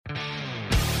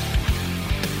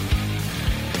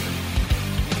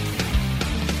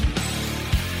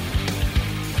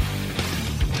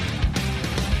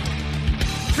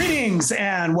Greetings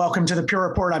and welcome to the Pure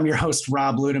Report. I'm your host,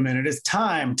 Rob Ludeman. It is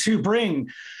time to bring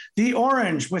the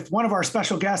orange with one of our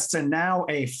special guests and now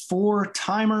a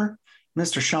four-timer,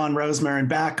 Mr. Shawn Rosemarin,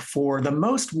 back for the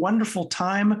most wonderful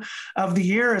time of the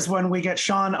year is when we get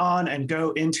Shawn on and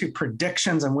go into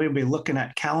predictions, and we'll be looking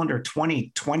at calendar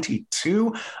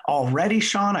 2022 already.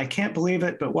 Shawn, I can't believe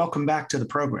it, but welcome back to the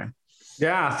program.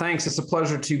 Yeah, thanks. It's a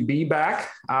pleasure to be back.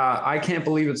 I can't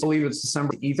believe it's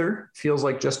December either. Feels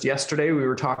like just yesterday we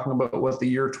were talking about what the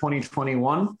year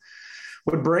 2021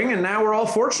 would bring, and now we're all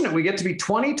fortunate we get to be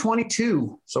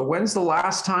 2022. So when's the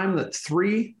last time that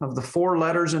three of the four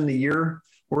letters in the year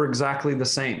were exactly the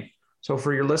same? So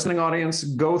for your listening audience,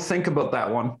 go think about that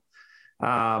one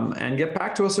and get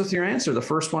back to us with your answer. The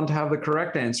first one to have the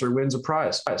correct answer wins a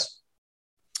prize.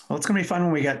 Well, it's going to be fun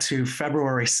when we get to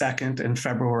February 2nd and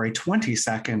February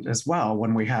 22nd as well,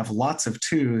 when we have lots of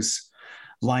twos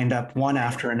lined up one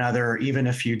after another. Even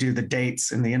if you do the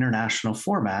dates in the international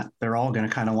format, they're all going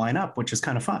to kind of line up, which is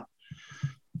kind of fun.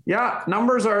 Yeah,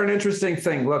 numbers are an interesting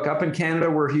thing. Look, up in Canada,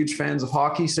 we're huge fans of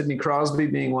hockey, Sidney Crosby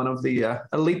being one of the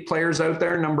elite players out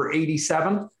there, number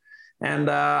 87. And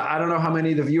I don't know how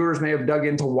many of the viewers may have dug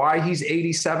into why he's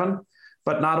 87.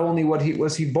 But not only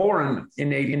was he born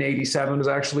in 87, was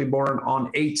actually born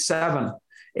on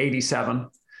 8/7/87.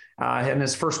 And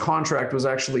his first contract was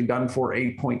actually done for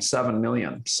 $8.7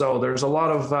 million. So there's a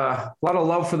lot of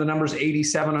love for the numbers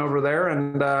 87 over there.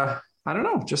 And I don't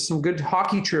know, just some good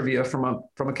hockey trivia from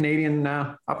a Canadian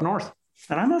up north.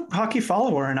 And I'm a hockey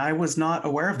follower, and I was not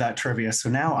aware of that trivia. So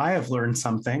now I have learned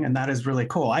something, and that is really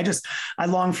cool. I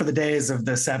long for the days of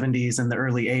the 70s and the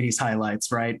early 80s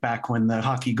highlights, right? Back when the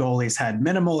hockey goalies had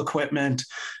minimal equipment,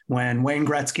 when Wayne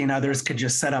Gretzky and others could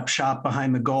just set up shop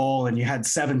behind the goal, and you had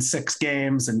 7-6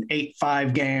 games and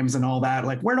 8-5 games and all that.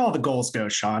 Like, where'd all the goals go,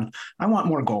 Shawn? I want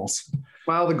more goals.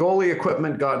 Well, the goalie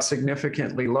equipment got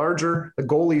significantly larger. The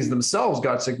goalies themselves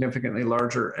got significantly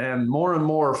larger, and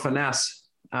more finesse.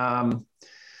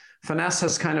 Finesse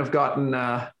has kind of gotten,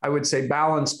 I would say,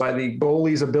 balanced by the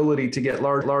goalie's ability to get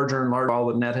larger and larger while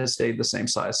the net has stayed the same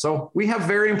size. So we have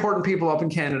very important people up in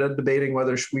Canada debating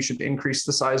whether we should increase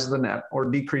the size of the net or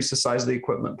decrease the size of the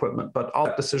equipment, but all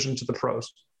that decision to the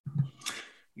pros.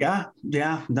 Yeah,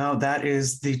 no, that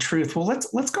is the truth. Well,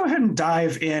 let's go ahead and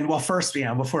dive in. Well, first,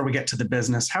 before we get to the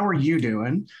business, how are you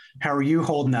doing? How are you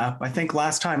holding up? I think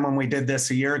last time when we did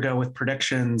this a year ago with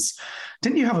predictions,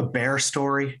 didn't you have a bear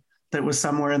story that was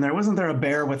somewhere in there? Wasn't there a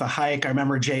bear with a hike? I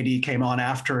remember JD came on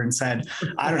after and said,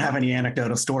 I don't have any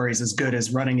anecdotal stories as good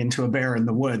as running into a bear in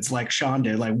the woods like Shawn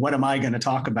did. Like, what am I going to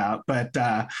talk about? But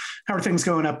how are things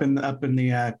going up in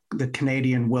the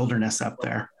Canadian wilderness up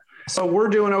there? So we're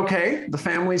doing okay. The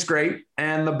family's great.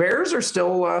 And the bears are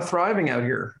still thriving out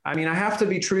here. I mean, I have to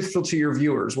be truthful to your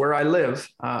viewers. Where I live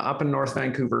up in North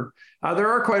Vancouver, there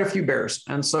are quite a few bears.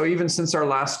 And so even since our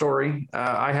last story,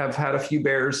 I have had a few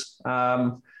bears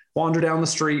wander down the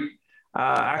street,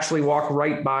 actually walk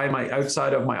right by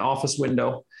outside of my office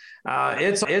window.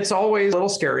 It's always a little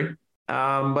scary.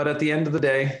 But at the end of the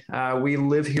day, we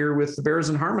live here with the bears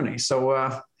in harmony.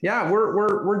 So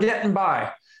we're getting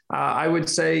by. I would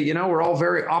say, we're all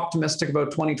very optimistic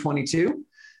about 2022.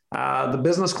 The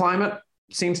business climate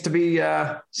seems to be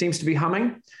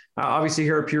humming. Obviously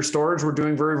here at Pure Storage, we're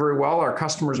doing very, very well. Our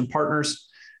customers and partners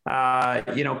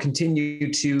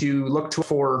continue to look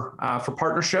for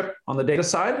partnership on the data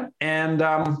side. And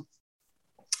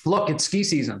look, it's ski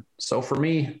season. So for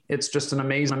me, it's just an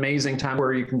amazing time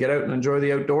where you can get out and enjoy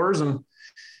the outdoors and,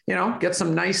 get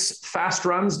some nice fast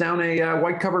runs down a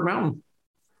white covered mountain.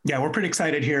 Yeah, we're pretty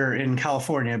excited here in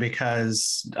California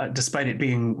because despite it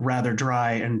being rather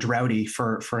dry and droughty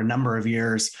for a number of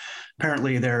years,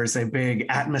 apparently there's a big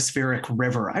atmospheric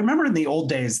river. I remember in the old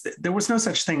days, there was no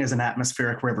such thing as an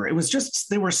atmospheric river. It was just,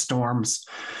 there were storms.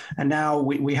 And now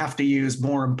we have to use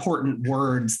more important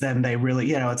words than they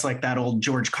really, it's like that old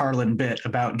George Carlin bit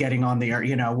about getting on the air,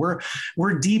 we're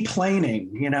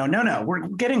deplaning, no, we're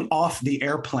getting off the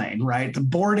airplane, right? The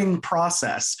boarding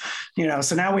process,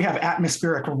 so now we have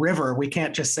atmospheric river. We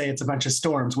can't just say it's a bunch of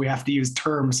storms. We have to use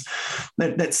terms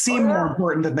that seem more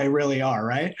important than they really are,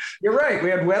 right? You're right. We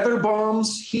had weather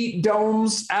bombs, heat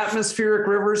domes, atmospheric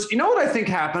rivers. You know what I think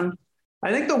happened?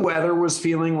 I think the weather was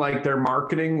feeling like their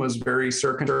marketing was very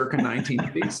circa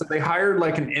 1980s. So they hired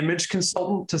like an image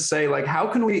consultant to say, like, how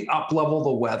can we up level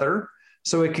the weather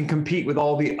so it can compete with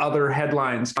all the other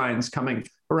headlines coming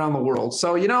around the world?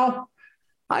 So,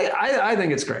 I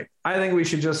think it's great. I think we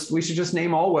should just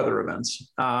name all weather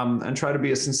events and try to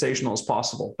be as sensational as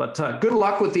possible. But good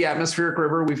luck with the atmospheric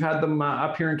river. We've had them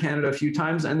up here in Canada a few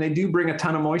times, and they do bring a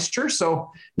ton of moisture. So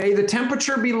may the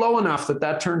temperature be low enough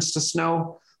that turns to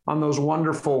snow on those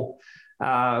wonderful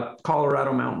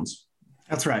Colorado mountains.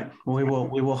 That's right. We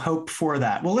will hope for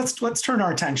that. Well, let's turn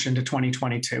our attention to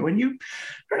 2022. And I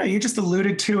don't know, you just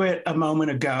alluded to it a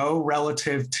moment ago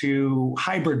relative to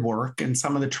hybrid work and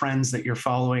some of the trends that you're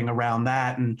following around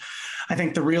that. And I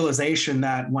think the realization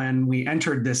that when we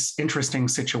entered this interesting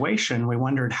situation, we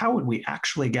wondered, how would we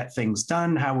actually get things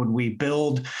done? How would we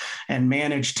build and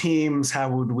manage teams? How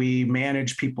would we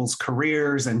manage people's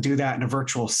careers and do that in a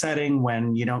virtual setting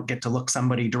when you don't get to look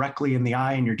somebody directly in the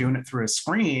eye and you're doing it through a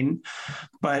screen?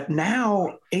 But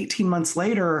now, 18 months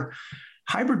later,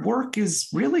 hybrid work is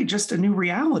really just a new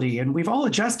reality. And we've all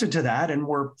adjusted to that, and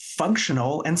we're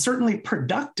functional and certainly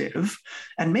productive,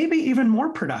 and maybe even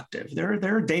more productive. There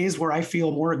are days where I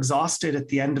feel more exhausted at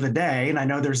the end of the day. And I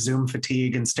know there's Zoom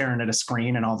fatigue and staring at a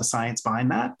screen and all the science behind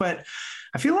that. But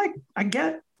I feel like I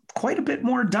get quite a bit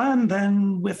more done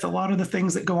than with a lot of the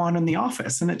things that go on in the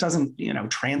office. And it doesn't,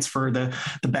 transfer the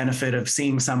benefit of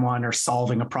seeing someone or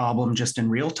solving a problem just in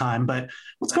real time. But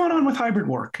what's going on with hybrid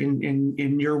work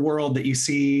in your world that you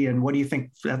see, and what do you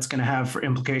think that's going to have for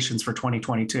implications for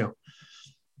 2022?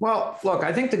 Well, look,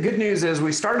 I think the good news is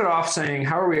we started off saying,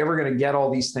 how are we ever going to get all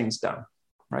these things done?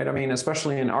 Right? I mean,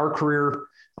 especially in our career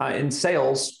in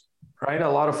sales, right? A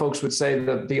lot of folks would say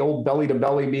that the old belly to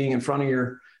belly, being in front of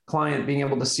your client, being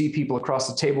able to see people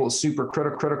across the table is super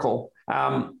critical.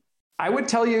 I would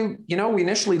tell you, we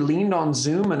initially leaned on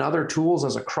Zoom and other tools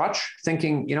as a crutch,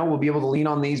 thinking, we'll be able to lean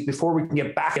on these before we can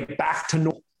get back to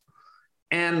normal.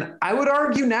 And I would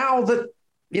argue now that,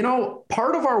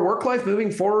 part of our work life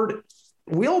moving forward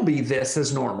will be this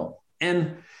as normal.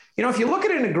 And, if you look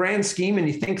at it in a grand scheme and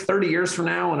you think 30 years from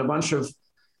now and a bunch of,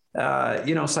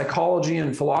 psychology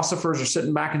and philosophers are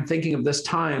sitting back and thinking of this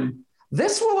time,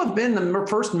 this will have been the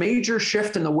first major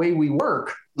shift in the way we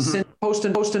work since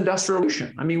post-industrial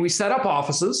revolution. I mean, we set up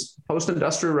offices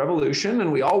post-industrial revolution and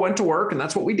we all went to work, and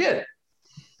that's what we did.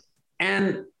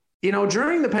 And,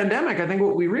 during the pandemic, I think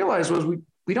what we realized was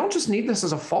we don't just need this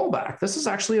as a fallback. This is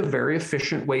actually a very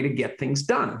efficient way to get things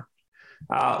done.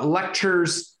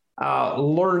 Lectures,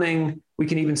 learning. We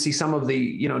can even see some of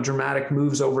the, dramatic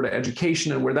moves over to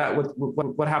education and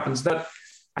what happens that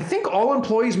I think all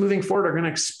employees moving forward are going to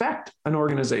expect an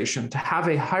organization to have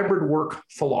a hybrid work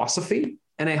philosophy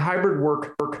and a hybrid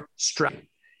work strategy.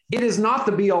 It is not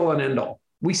the be all and end all.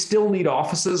 We still need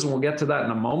offices, and we'll get to that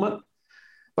in a moment.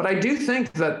 But I do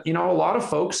think that, a lot of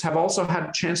folks have also had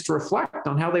a chance to reflect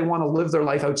on how they want to live their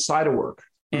life outside of work.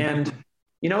 And,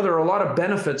 there are a lot of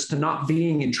benefits to not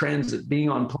being in transit, being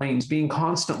on planes, being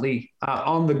constantly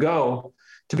on the go,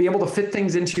 to be able to fit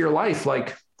things into your life,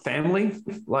 like family,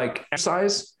 like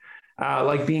exercise,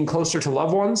 like being closer to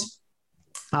loved ones,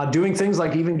 doing things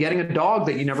like even getting a dog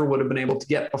that you never would have been able to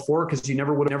get before because you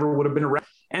never would have been around.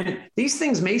 And these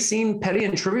things may seem petty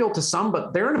and trivial to some,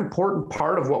 but they're an important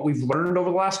part of what we've learned over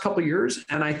the last couple of years.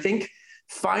 And I think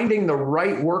finding the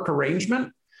right work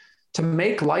arrangement to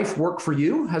make life work for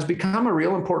you has become a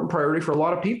real important priority for a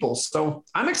lot of people. So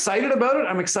I'm excited about it.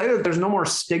 I'm excited that there's no more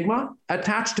stigma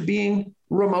attached to being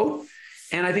remote.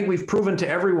 And I think we've proven to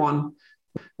everyone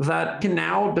that can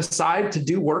now decide to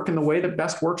do work in the way that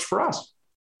best works for us.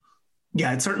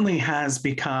 Yeah, it certainly has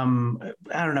become,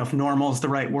 I don't know if normal is the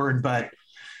right word, but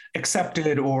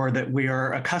accepted, or that we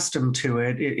are accustomed to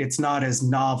it. It's not as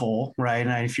novel, right?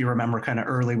 And if you remember kind of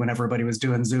early when everybody was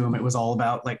doing Zoom, it was all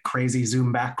about like crazy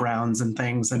Zoom backgrounds and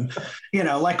things. And,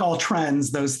 like all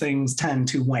trends, those things tend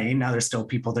to wane. Now there's still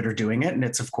people that are doing it, and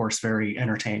it's of course very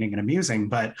entertaining and amusing,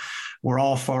 but we're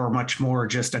all far much more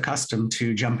just accustomed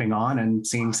to jumping on and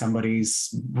seeing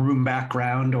somebody's room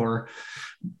background or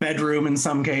bedroom in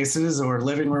some cases, or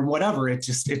living room, whatever.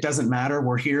 It doesn't matter.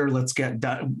 We're here. Let's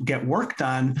get work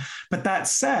done. But that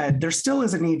said, there still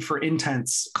is a need for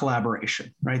intense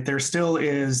collaboration, right? There still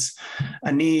is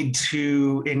a need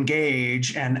to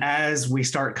engage. And as we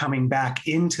start coming back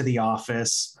into the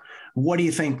office, what do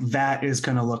you think that is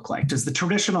going to look like? Does the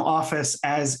traditional office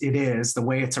as it is, the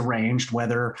way it's arranged,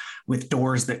 whether with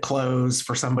doors that close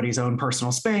for somebody's own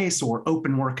personal space or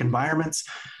open work environments,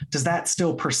 does that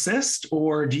still persist,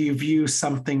 or do you view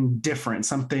something different,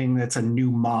 something that's a new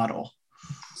model?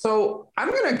 So I'm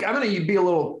gonna be a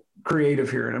little creative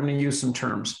here, and I'm going to use some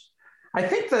terms. I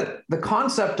think that the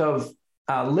concept of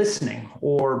listening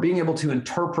or being able to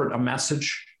interpret a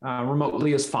message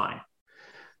remotely is fine.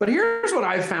 But here's what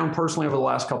I've found personally over the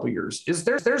last couple of years is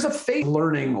there's a phase of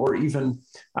learning or even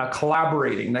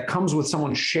collaborating that comes with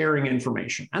someone sharing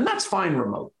information, and that's fine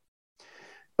remote.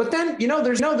 But then,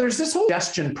 there's this whole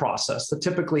suggestion process that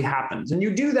typically happens. And you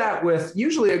do that with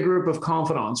usually a group of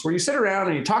confidants where you sit around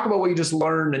and you talk about what you just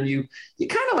learned, and you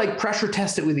kind of like pressure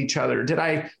test it with each other. Did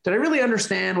I really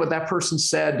understand what that person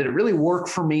said? Did it really work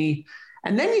for me?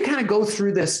 And then you kind of go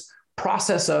through this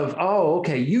process of, oh,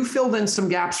 okay, you filled in some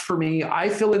gaps for me. I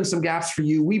fill in some gaps for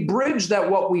you. We bridge that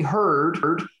what we heard,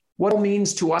 what it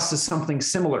means to us is something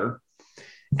similar.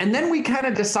 And then we kind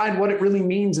of decide what it really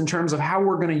means in terms of how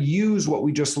we're going to use what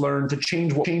we just learned to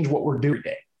change what we're doing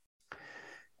today.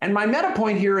 And my meta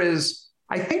point here is,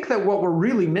 I think that what we're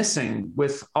really missing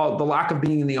with the lack of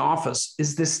being in the office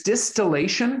is this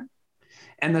distillation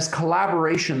and this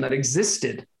collaboration that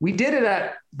existed. We did it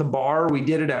at the bar, we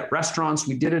did it at restaurants,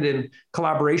 we did it in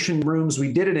collaboration rooms,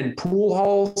 we did it in pool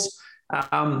halls.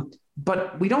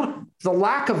 But the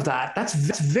lack of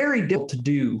that's very difficult to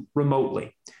do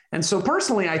remotely. And so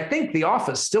personally, I think the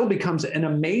office still becomes an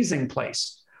amazing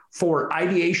place for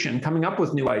ideation, coming up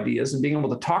with new ideas and being able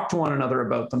to talk to one another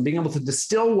about them, being able to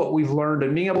distill what we've learned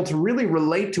and being able to really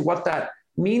relate to what that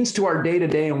means to our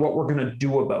day-to-day and what we're going to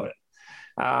do about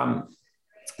it.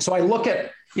 So I look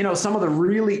at, some of the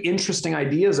really interesting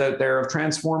ideas out there of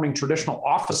transforming traditional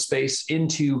office space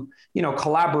into,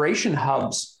 collaboration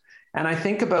hubs. And I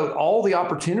think about all the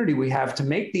opportunity we have to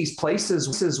make these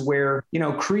places where,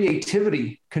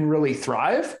 creativity can really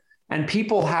thrive and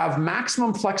people have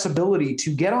maximum flexibility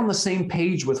to get on the same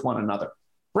page with one another.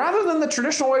 Rather than the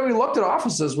traditional way we looked at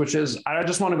offices, which is, I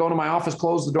just want to go to my office,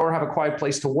 close the door, have a quiet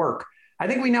place to work. I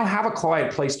think we now have a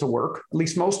quiet place to work, at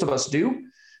least most of us do,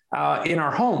 in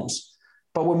our homes.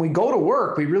 But when we go to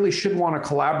work, we really should want to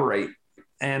collaborate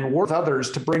and work with others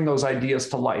to bring those ideas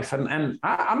to life. And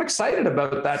I'm excited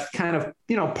about that kind of,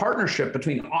 partnership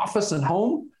between office and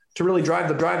home to really drive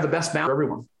the best balance for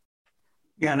everyone.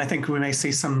 Yeah, and I think we may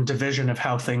see some division of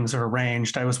how things are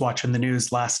arranged. I was watching the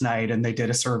news last night and they did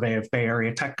a survey of Bay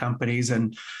Area tech companies,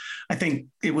 and I think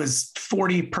it was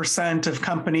 40% of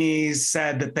companies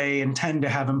said that they intend to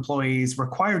have employees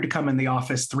required to come in the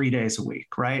office 3 days a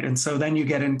week, right? And so then you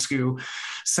get into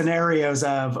scenarios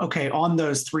of, okay, on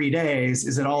those 3 days,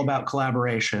 is it all about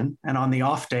collaboration? And on the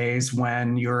off days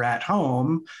when you're at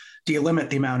home, do you limit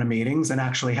the amount of meetings and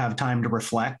actually have time to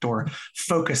reflect or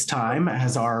focus time,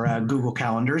 as our Google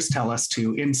calendars tell us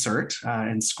to insert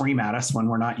and scream at us when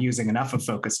we're not using enough of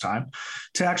focus time,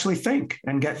 to actually think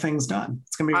and get things done?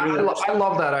 It's going to be really I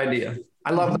love that idea.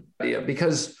 I love that idea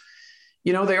because,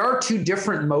 they are two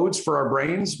different modes for our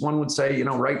brains. One would say,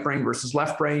 right brain versus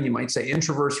left brain. You might say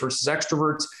introverts versus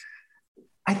extroverts.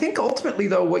 I think ultimately,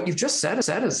 though, what you've just said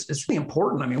is really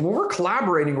important. I mean, when we're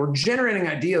collaborating, we're generating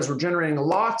ideas, we're generating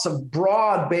lots of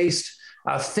broad-based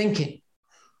thinking.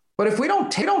 But if we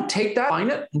don't take that, find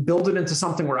it, and build it into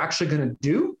something we're actually going to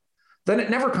do, then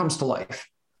it never comes to life.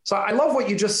 So I love what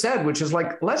you just said, which is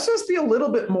like, let's just be a little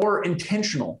bit more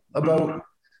intentional about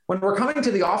when we're coming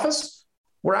to the office,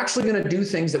 we're actually going to do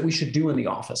things that we should do in the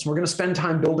office. We're going to spend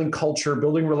time building culture,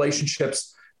 building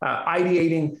relationships,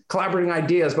 ideating, collaborating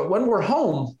ideas. But when we're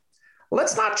home,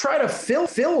 let's not try to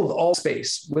fill all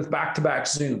space with back-to-back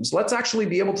Zooms. Let's actually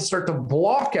be able to start to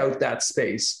block out that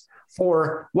space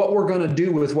for what we're going to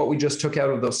do with what we just took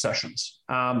out of those sessions.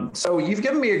 So you've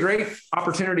given me a great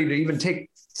opportunity to even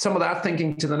take some of that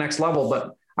thinking to the next level,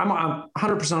 but I'm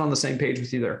 100% on the same page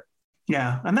with you there.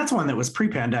 Yeah. And that's one that was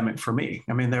pre-pandemic for me.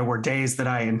 I mean, there were days that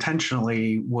I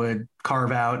intentionally would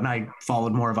carve out, and I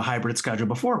followed more of a hybrid schedule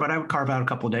before, but I would carve out a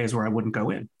couple of days where I wouldn't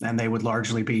go in, and they would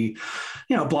largely be,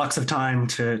 blocks of time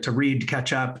to read, to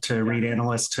catch up, to read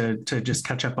analysts, to just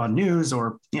catch up on news,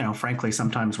 or, frankly,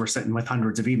 sometimes we're sitting with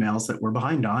hundreds of emails that we're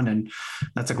behind on, and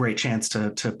that's a great chance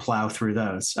to plow through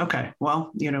those. Okay.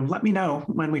 Well, let me know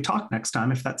when we talk next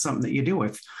time, if that's something that you do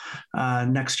with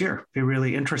next year. It'd be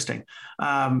really interesting.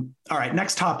 All right,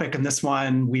 next topic, and this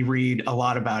one we read a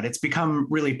lot about. It's become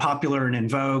really popular and in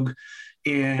vogue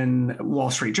in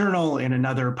Wall Street Journal, in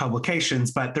other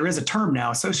publications, but there is a term now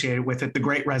associated with it, the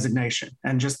Great Resignation,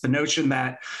 and just the notion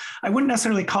that I wouldn't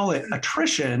necessarily call it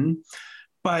attrition,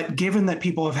 but given that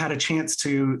people have had a chance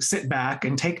to sit back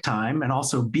and take time and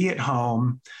also be at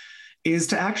home, is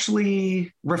to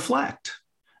actually reflect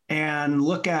and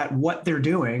look at what they're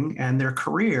doing and their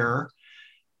career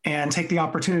and take the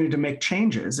opportunity to make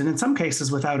changes. And in some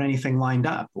cases without anything lined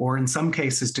up, or in some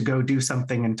cases to go do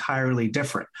something entirely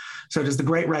different. So does the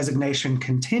Great Resignation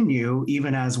continue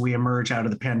even as we emerge out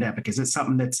of the pandemic? Is it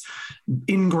something that's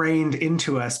ingrained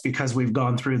into us because we've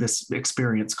gone through this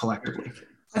experience collectively?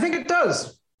 I think it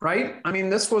does, right? I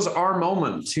mean, this was our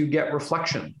moment to get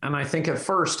reflection. And I think at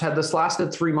first, had this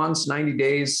lasted 3 months, 90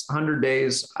 days, 100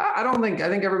 days, I think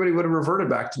everybody would have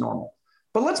reverted back to normal.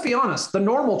 But let's be honest, the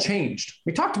normal changed.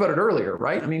 We talked about it earlier,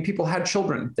 right? I mean, people had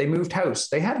children, they moved house,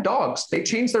 they had dogs, they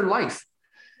changed their life.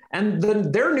 And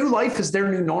then their new life is their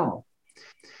new normal.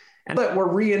 And that we're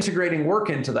reintegrating work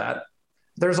into that.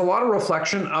 There's a lot of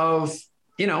reflection of,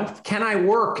 can I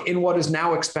work in what is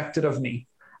now expected of me?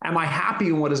 Am I happy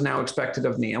in what is now expected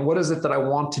of me? And what is it that I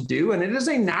want to do? And it is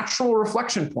a natural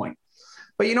reflection point.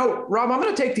 But, Rob, I'm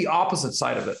going to take the opposite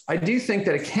side of it. I do think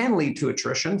that it can lead to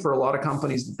attrition for a lot of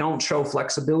companies that don't show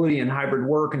flexibility in hybrid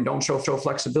work and don't show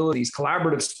flexibilities,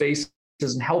 collaborative spaces,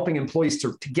 and helping employees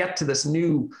to get to this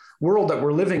new world that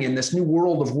we're living in, this new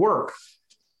world of work.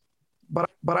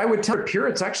 But I would tell you,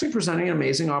 it's actually presenting an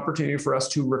amazing opportunity for us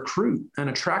to recruit and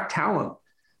attract talent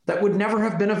that would never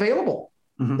have been available.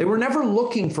 Mm-hmm. They were never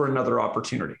looking for another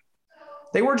opportunity.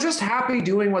 They were just happy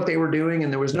doing what they were doing,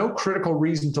 and there was no critical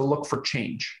reason to look for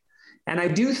change. And I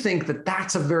do think that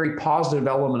that's a very positive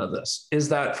element of this, is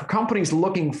that for companies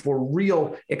looking for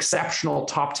real exceptional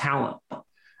top talent,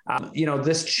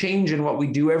 this change in what we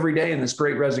do every day and this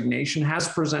great resignation has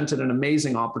presented an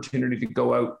amazing opportunity to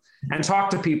go out and talk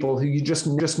to people who you just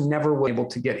never were able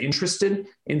to get interested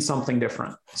in something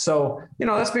different. So,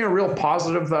 that's been a real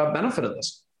positive benefit of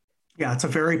this. Yeah, it's a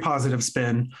very positive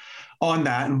spin on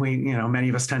that. And we, many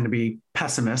of us tend to be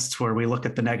pessimists where we look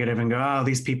at the negative and go, oh,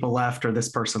 these people left or this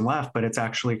person left, but it's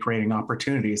actually creating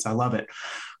opportunities. I love it.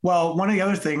 Well, one of the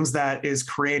other things that is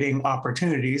creating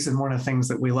opportunities, and one of the things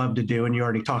that we love to do, and you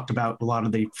already talked about a lot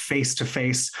of the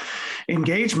face-to-face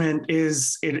engagement,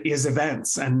 is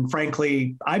events. And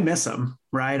frankly, I miss them,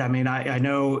 right? I mean, I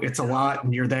know it's a lot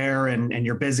and you're there and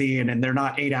you're busy, and they're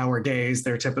not 8-hour days.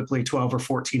 They're typically 12 or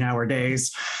 14-hour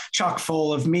days, chock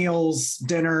full of meals,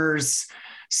 dinners,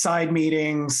 side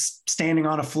meetings, standing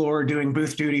on a floor doing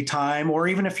booth duty time, or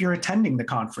even if you're attending the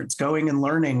conference, going and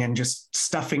learning and just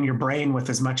stuffing your brain with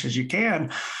as much as you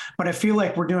can. But I feel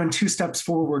like we're doing 2 steps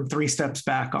forward, 3 steps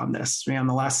back on this. In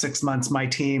the last 6 months, my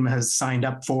team has signed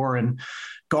up for and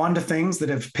gone to things that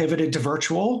have pivoted to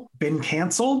virtual, been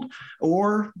canceled,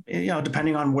 or,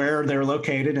 depending on where they're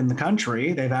located in the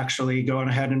country, they've actually gone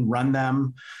ahead and run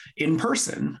them in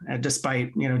person,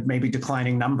 despite, maybe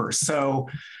declining numbers. So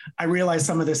I realize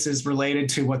some of this is related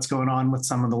to what's going on with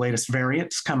some of the latest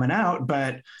variants coming out,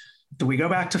 but do we go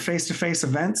back to face-to-face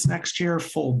events next year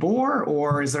full bore,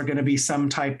 or is there going to be some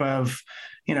type of,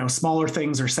 smaller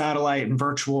things or satellite and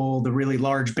virtual, the really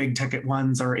large big ticket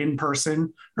ones are in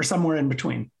person, or somewhere in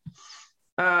between?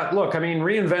 Look,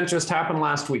 reInvent just happened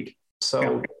last week.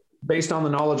 So based on the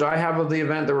knowledge I have of the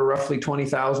event, there were roughly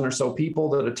 20,000 or so people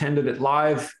that attended it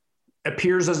live.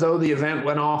 Appears as though the event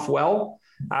went off well.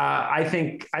 I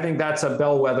think that's a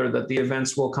bellwether that the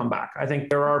events will come back. I think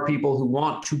there are people who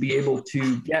want to be able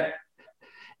to get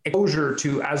exposure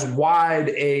to as wide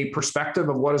a perspective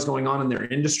of what is going on in their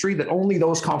industry that only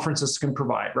those conferences can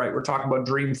provide, right? We're talking about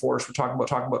Dreamforce, we're talking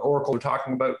about Oracle, we're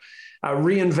talking about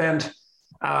reInvent,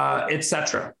 et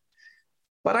cetera.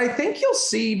 But I think you'll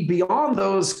see beyond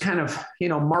those kind of,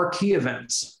 marquee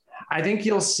events, I think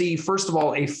you'll see, first of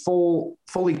all, a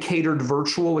fully catered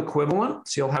virtual equivalent.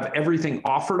 So you'll have everything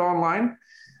offered online.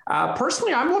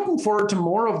 Personally, I'm looking forward to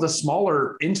more of the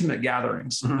smaller, intimate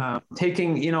gatherings,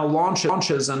 taking,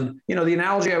 launches. And, the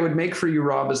analogy I would make for you,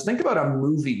 Rob, is think about a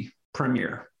movie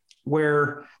premiere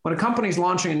where when a company's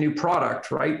launching a new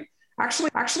product, right,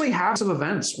 actually have some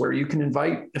events where you can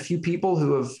invite a few people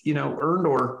who have, earned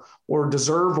or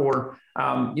deserve or,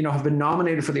 have been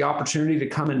nominated for the opportunity to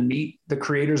come and meet the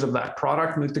creators of that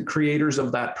product, meet the creators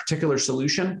of that particular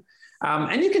solution.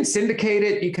 And you can syndicate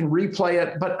it, you can replay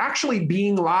it, but actually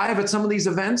being live at some of these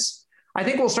events, I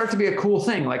think will start to be a cool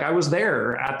thing. Like I was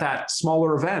there at that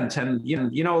smaller event and,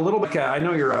 a little bit, I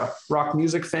know you're a rock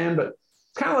music fan, but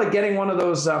it's kind of like getting one of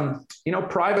those,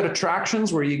 private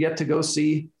attractions where you get to go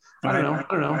see, I don't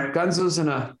know, Guns in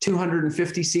a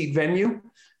 250 seat venue.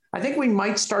 I think we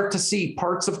might start to see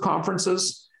parts of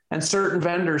conferences and certain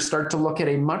vendors start to look at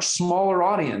a much smaller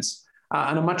audience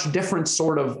and a much different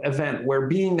sort of event where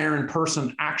being there in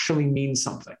person actually means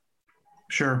something.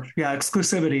 Sure. Yeah.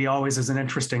 Exclusivity always is an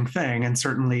interesting thing. And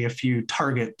certainly if you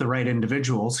target the right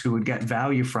individuals who would get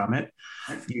value from it,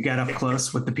 you get up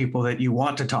close with the people that you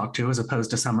want to talk to, as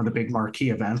opposed to some of the big marquee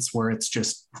events where it's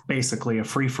just basically a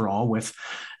free-for-all with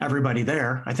everybody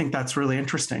there. I think that's really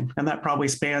interesting. And that probably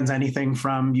spans anything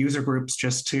from user groups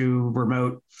just to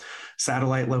remote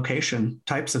satellite location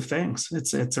types of things.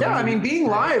 Being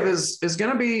live is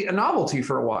going to be a novelty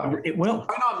for a while. It will.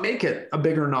 Why not make it a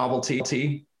bigger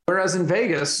novelty? Whereas in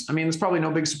Vegas, it's probably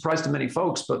no big surprise to many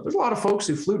folks, but there's a lot of folks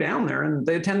who flew down there and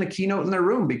they attend the keynote in their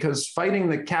room because fighting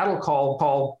the cattle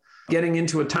call, getting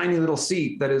into a tiny little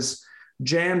seat that is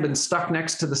jammed and stuck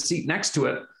next to the seat next to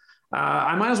it,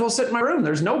 I might as well sit in my room.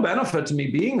 There's no benefit to me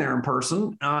being there in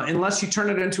person unless you turn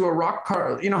it into a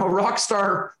rock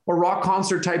star or rock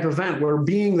concert type event where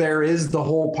being there is the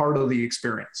whole part of the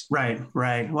experience. Right,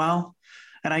 right. Well,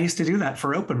 and I used to do that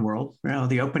for Open World. You know,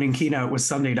 the opening keynote was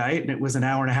Sunday night, and it was an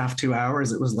hour and a half, 2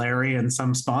 hours. It was Larry and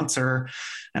some sponsor,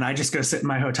 and I just go sit in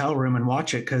my hotel room and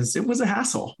watch it because it was a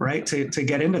hassle, right, to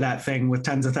get into that thing with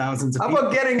tens of thousands of people. How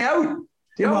about getting out?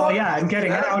 Well, yeah, and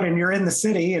getting out, and you're in the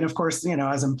city, and of course, you know,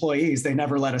 as employees, they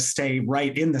never let us stay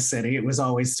right in the city. It was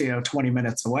always, 20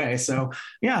 minutes away. So,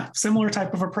 yeah, similar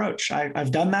type of approach.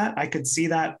 I've done that. I could see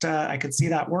that. I could see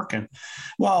that working.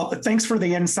 Well, thanks for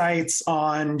the insights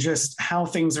on just how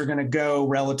things are going to go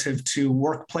relative to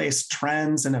workplace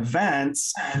trends and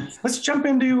events. Let's jump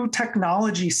into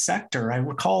technology sector. I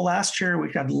recall last year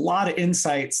we had a lot of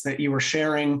insights that you were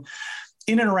sharing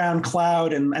in and around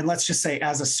cloud, and let's just say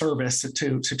as a service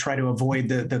to try to avoid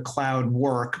the cloud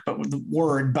work, but with the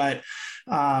word. But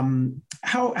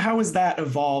how has that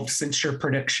evolved since your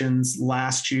predictions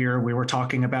last year? We were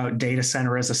talking about data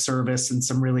center as a service and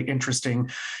some really interesting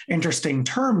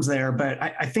terms there. But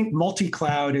I think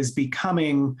multi-cloud is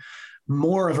becoming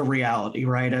more of a reality,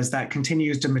 right? As that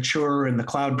continues to mature and the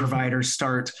cloud providers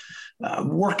start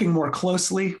working more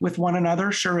closely with one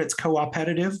another. Sure, it's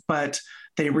co-opetitive, but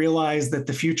they realize that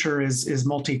the future is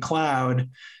multi-cloud.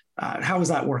 How is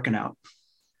that working out?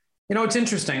 It's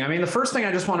interesting. I mean, the first thing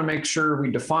I just want to make sure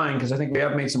we define, because I think we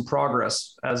have made some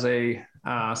progress as a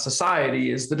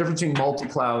society, is the difference between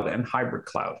multi-cloud and hybrid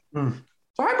cloud. So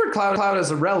hybrid cloud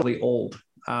is a relatively old,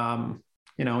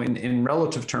 in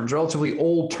relative terms, relatively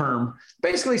old term.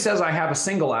 Basically says I have a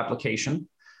single application.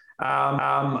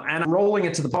 And I'm rolling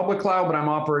it to the public cloud, but I'm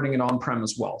operating it on-prem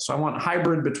as well. So I want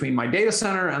hybrid between my data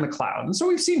center and the cloud. And so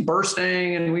we've seen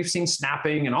bursting and we've seen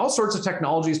snapping and all sorts of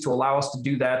technologies to allow us to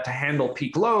do that, to handle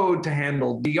peak load, to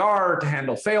handle DR, to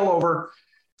handle failover.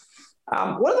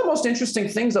 One of the most interesting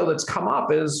things, though, that's come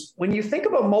up is when you think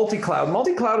about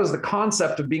multi-cloud is the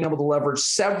concept of being able to leverage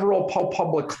several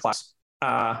public clouds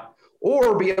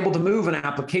or be able to move an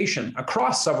application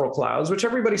across several clouds, which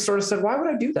everybody sort of said, why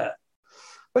would I do that?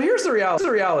 But here's the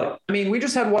reality. I mean, we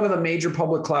just had one of the major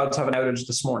public clouds have an outage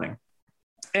this morning.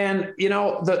 And,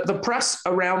 the press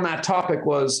around that topic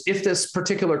was if this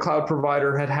particular cloud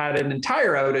provider had had an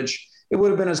entire outage, it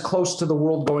would have been as close to the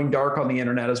world going dark on the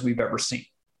internet as we've ever seen.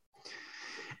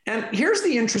 And here's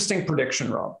the interesting prediction,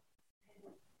 Rob.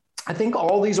 I think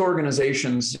all these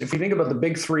organizations, if you think about the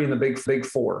big three and the big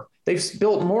four, they've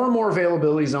built more and more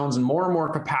availability zones and more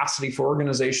capacity for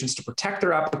organizations to protect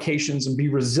their applications and be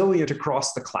resilient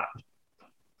across the cloud.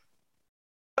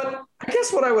 But I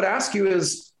guess what I would ask you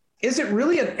is it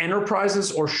really an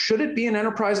enterprises, or should it be an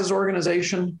enterprises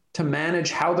organization to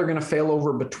manage how they're going to fail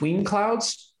over between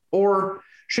clouds? Or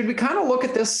should we kind of look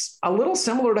at this a little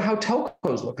similar to how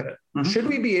telcos look at it? Mm-hmm. Should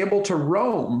we be able to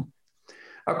roam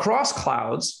across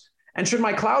clouds? And should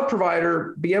my cloud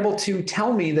provider be able to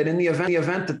tell me that in the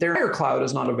event that their cloud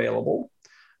is not available,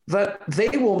 that they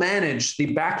will manage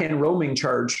the back-end roaming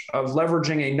charge of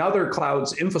leveraging another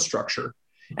cloud's infrastructure,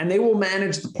 and they will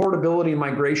manage the portability and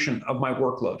migration of my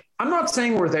workload? I'm not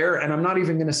saying we're there, and I'm not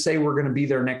even going to say we're going to be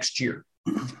there next year.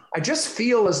 I just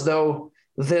feel as though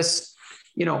this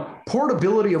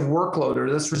portability of workload,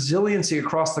 or this resiliency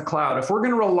across the cloud, if we're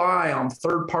going to rely on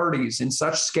third parties in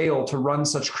such scale to run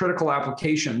such critical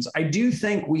applications, I do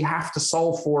think we have to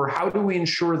solve for how do we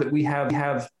ensure that we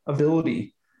have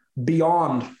ability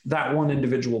beyond that one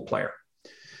individual player.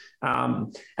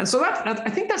 And so I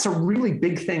think that's a really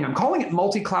big thing. I'm calling it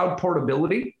multi-cloud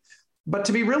portability, but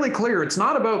to be really clear, it's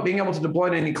not about being able to deploy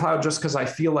to any cloud just because I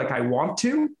feel like I want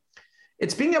to.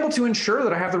 It's being able to ensure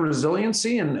that I have the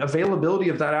resiliency and availability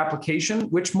of that application,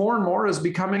 which more and more is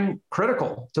becoming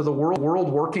critical to the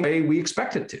world working the way we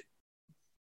expect it to.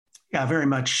 Yeah, very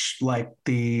much like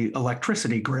the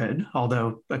electricity grid,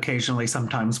 although occasionally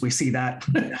sometimes we see that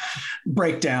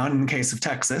break down in case of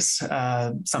Texas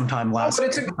sometime last year.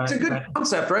 It's a good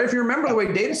concept, right? If you remember the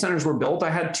way data centers were built, I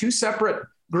had two separate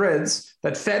grids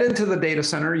that fed into the data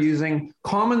center using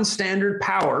common standard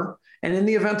power. And in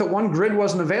the event that one grid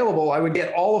wasn't available, I would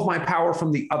get all of my power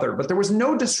from the other. But there was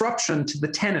no disruption to the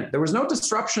tenant. There was no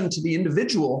disruption to the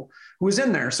individual who was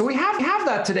in there. So we have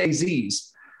that today,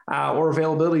 Zs or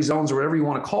availability zones or whatever you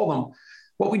want to call them.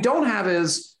 What we don't have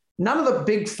is none of the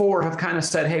big four have kind of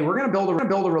said, hey, we're going to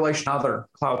build a relation with another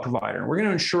cloud provider. We're going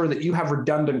to ensure that you have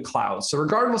redundant clouds. So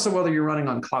regardless of whether you're running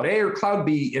on cloud A or cloud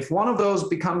B, if one of those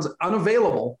becomes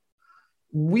unavailable,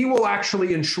 we will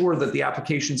actually ensure that the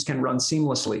applications can run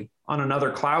seamlessly on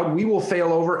another cloud. We will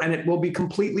fail over and it will be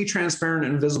completely transparent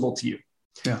and visible to you.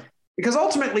 Yeah. Because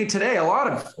ultimately today, a lot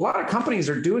of companies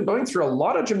are going through a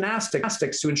lot of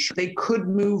gymnastics to ensure they could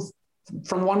move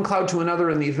from one cloud to another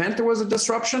in the event there was a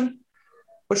disruption.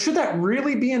 But should that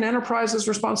really be an enterprise's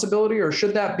responsibility, or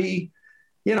should that be,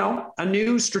 a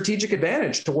new strategic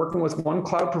advantage to working with one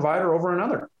cloud provider over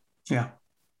another? Yeah,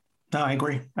 no, I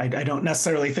agree. I don't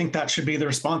necessarily think that should be the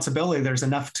responsibility. There's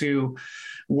enough to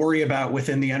worry about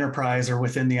within the enterprise or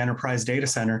within the enterprise data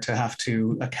center to have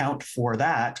to account for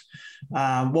that.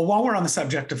 Well, while we're on the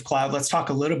subject of cloud, let's talk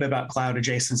a little bit about cloud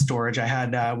adjacent storage. I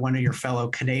had one of your fellow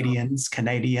Canadians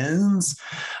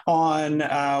on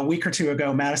a week or two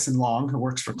ago, Madison Long, who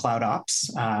works for Cloud Ops,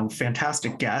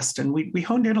 fantastic guest. And we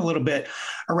honed in a little bit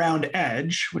around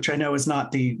edge, which I know is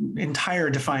not the entire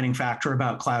defining factor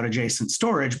about cloud adjacent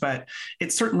storage, but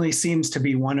it certainly seems to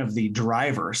be one of the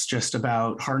drivers just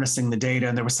about harnessing the data.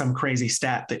 And there was some crazy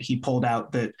stat that he pulled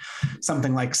out that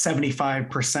something like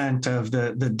 75% of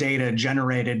the data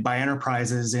generated by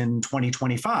enterprises in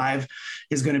 2025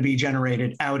 is going to be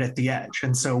generated out at the edge.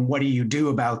 And so what do you do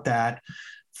about that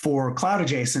for cloud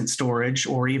adjacent storage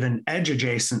or even edge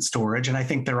adjacent storage? And I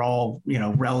think they're all,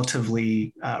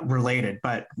 relatively related,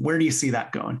 but where do you see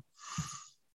that going?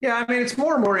 Yeah, I mean, it's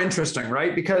more and more interesting,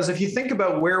 right? Because if you think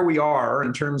about where we are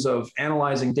in terms of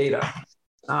analyzing data,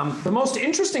 the most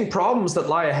interesting problems that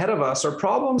lie ahead of us are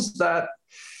problems that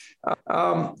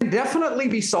can definitely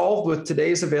be solved with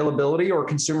today's availability or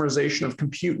consumerization of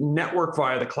compute and network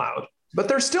via the cloud. But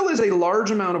there still is a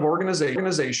large amount of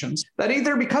organizations that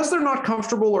either because they're not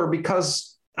comfortable or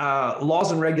because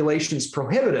laws and regulations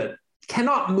prohibit it,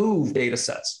 cannot move data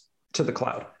sets to the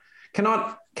cloud,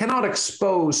 cannot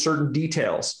expose certain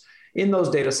details in those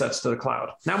data sets to the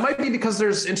cloud. Now, it might be because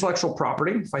there's intellectual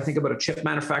property. If I think about a chip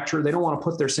manufacturer, they don't want to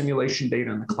put their simulation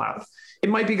data in the cloud. It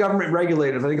might be government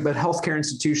regulated. If I think about healthcare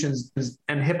institutions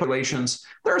and HIPAA regulations,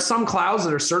 there are some clouds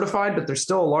that are certified, but there's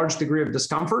still a large degree of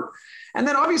discomfort. And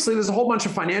then obviously there's a whole bunch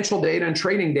of financial data and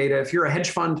trading data. If you're a hedge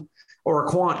fund or a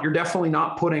quant, you're definitely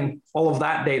not putting all of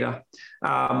that data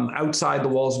outside the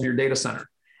walls of your data center.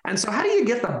 And so how do you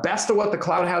get the best of what the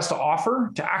cloud has to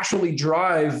offer to actually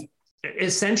drive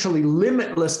essentially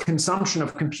limitless consumption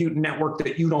of compute and network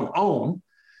that you don't own,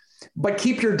 but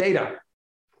keep your data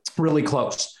really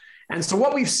close? And so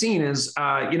what we've seen is,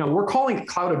 we're calling it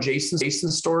cloud adjacent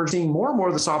storage, seeing more and more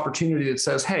of this opportunity that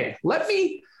says, hey, let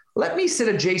me sit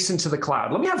adjacent to the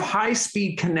cloud. Let me have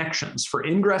high-speed connections for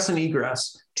ingress and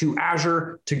egress to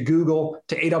Azure, to Google,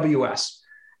 to AWS.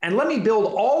 And let me build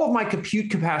all of my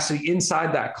compute capacity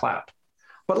inside that cloud.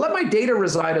 But let my data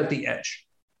reside at the edge.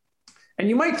 And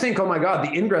you might think, oh my God,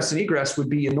 the ingress and egress would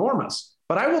be enormous.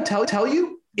 But I will tell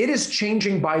you, it is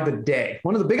changing by the day.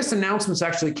 One of the biggest announcements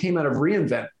actually came out of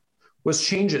reInvent was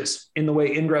changes in the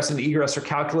way ingress and egress are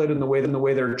calculated and the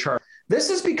way they're charged.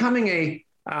 This is becoming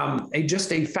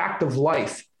just a fact of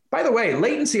life. By the way,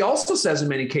 latency also says in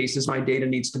many cases, my data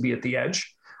needs to be at the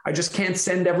edge. I just can't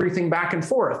send everything back and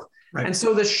forth. Right. And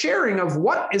so the sharing of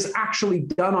what is actually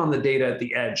done on the data at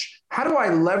the edge, how do I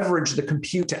leverage the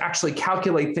compute to actually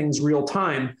calculate things real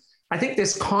time? I think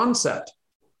this concept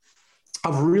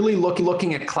of really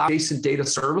looking at cloud adjacent data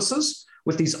services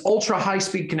with these ultra high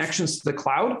speed connections to the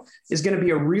cloud is going to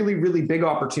be a really, really big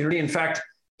opportunity. In fact,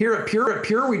 here at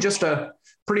Pure, we just a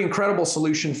pretty incredible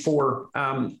solution for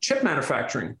chip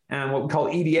manufacturing and what we call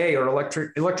EDA or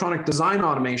electronic design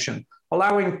automation,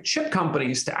 allowing chip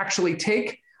companies to actually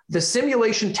take the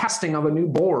simulation testing of a new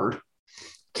board,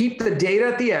 keep the data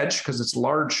at the edge because it's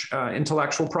large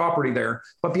intellectual property there,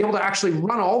 but be able to actually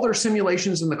run all their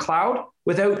simulations in the cloud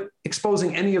without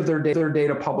exposing any of their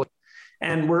data publicly.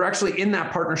 And we're actually in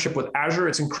that partnership with Azure.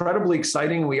 It's incredibly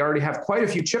exciting. We already have quite a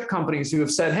few chip companies who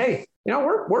have said, hey,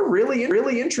 we're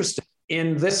really interested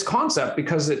in this concept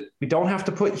because we don't have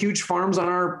to put huge farms in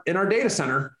our data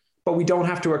center, but we don't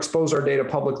have to expose our data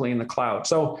publicly in the cloud.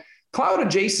 So cloud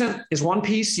adjacent is one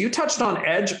piece. You touched on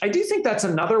edge. I do think that's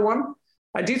another one.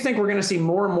 I do think we're going to see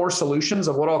more and more solutions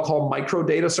of what I'll call micro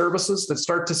data services that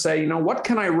start to say, what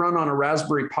can I run on a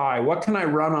Raspberry Pi? What can I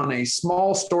run on a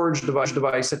small storage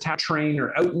device attached to a train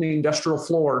or out in the industrial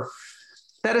floor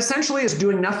that essentially is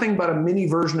doing nothing but a mini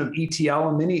version of ETL,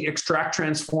 a mini extract,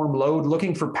 transform, load,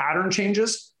 looking for pattern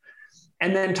changes,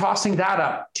 and then tossing that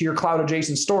up to your cloud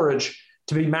adjacent storage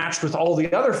to be matched with all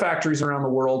the other factories around the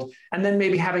world, and then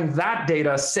maybe having that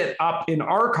data sit up in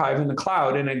archive in the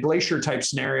cloud in a Glacier type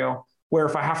scenario, where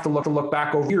if I have to look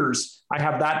back over years, I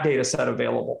have that data set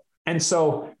available. And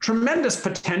so tremendous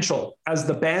potential as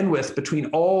the bandwidth between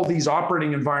all these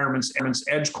operating environments and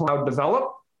edge cloud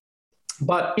develop.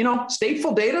 But,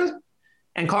 stateful data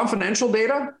and confidential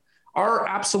data are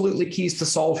absolutely keys to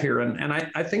solve here. And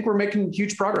I think we're making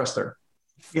huge progress there.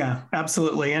 Yeah,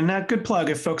 absolutely. And a good plug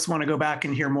if folks want to go back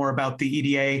and hear more about the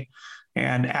EDA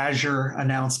and Azure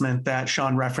announcement that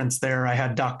Shawn referenced there. I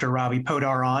had Dr. Ravi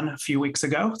Podar on a few weeks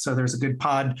ago. So there's a good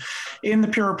pod in the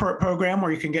Pure Report program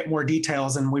where you can get more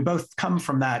details. And we both come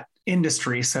from that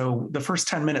industry. So the first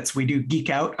 10 minutes, we do geek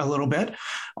out a little bit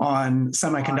on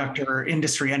semiconductor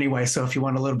industry anyway. So if you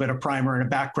want a little bit of primer and a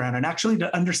background and actually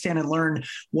to understand and learn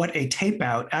what a tape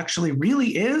out actually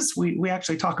really is, we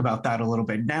actually talk about that a little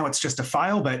bit. Now it's just a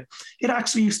file, but it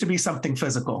actually used to be something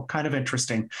physical, kind of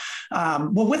interesting.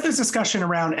 Well, with this discussion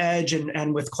around edge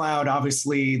and with cloud,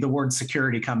 obviously the word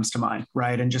security comes to mind,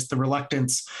 right? And just the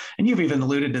reluctance, and you've even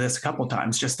alluded to this a couple of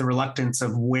times, just the reluctance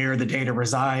of where the data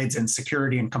resides and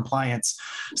security and compliance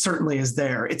certainly is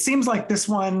there. It seems like this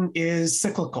one is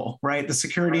cyclical, right? The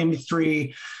security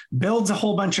industry builds a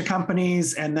whole bunch of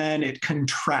companies and then it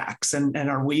contracts. And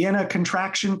are we in a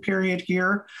contraction period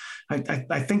here?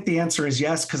 I think the answer is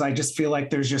yes, because I just feel like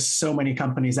there's just so many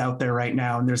companies out there right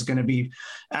now, and there's going to be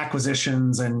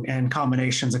acquisitions and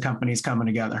combinations of companies coming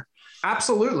together.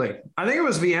 Absolutely. I think it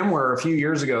was VMware a few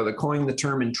years ago that coined the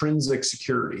term intrinsic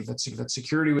security. That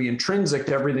security would be intrinsic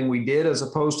to everything we did, as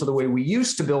opposed to the way we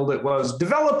used to build it was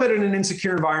develop it in an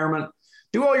insecure environment,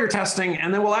 do all your testing,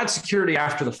 and then we'll add security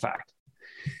after the fact.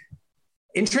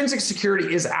 Intrinsic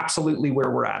security is absolutely where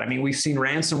we're at. I mean, we've seen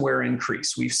ransomware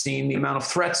increase. We've seen the amount of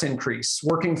threats increase.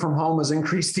 Working from home has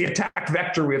increased the attack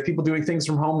vector. We have people doing things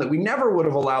from home that we never would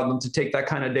have allowed them to take that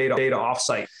kind of data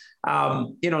offsite.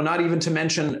 Not even to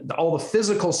mention all the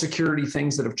physical security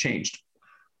things that have changed.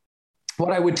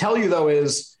 What I would tell you though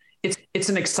is it's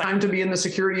an exciting time to be in the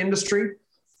security industry,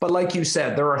 but like you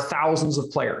said, there are thousands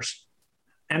of players.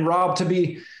 And Rob, to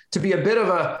be a bit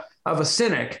of a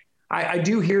cynic, I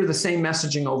do hear the same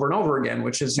messaging over and over again,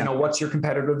 which is, what's your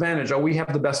competitive advantage? Oh, we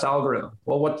have the best algorithm.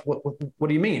 Well, what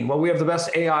do you mean? Well, we have the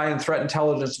best AI and threat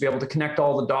intelligence to be able to connect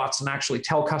all the dots and actually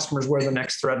tell customers where the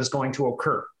next threat is going to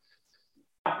occur.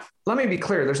 Let me be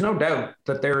clear. There's no doubt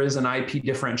that there is an IP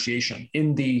differentiation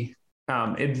in the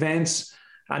advanced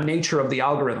nature of the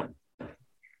algorithm.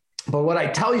 But what I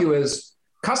tell you is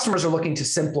customers are looking to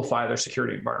simplify their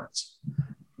security environments.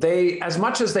 They, as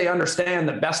much as they understand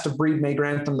that best of breed may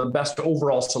grant them the best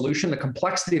overall solution, the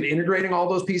complexity of integrating all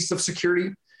those pieces of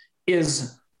security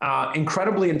is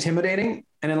incredibly intimidating.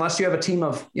 And unless you have a team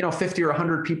of 50 or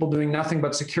 100 people doing nothing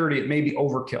but security, it may be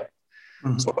overkill.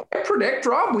 Mm-hmm. So I predict,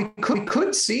 Rob, we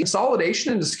could see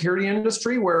consolidation in the security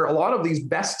industry where a lot of these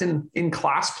best in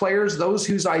class players, those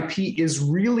whose IP is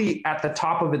really at the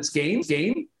top of its game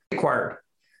acquired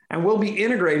and will be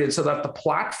integrated so that the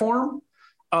platform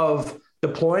of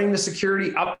deploying the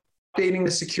security, updating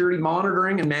the security,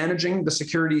 monitoring and managing the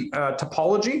security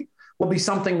topology will be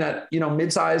something that,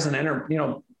 mid-size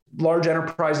and large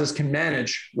enterprises can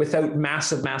manage without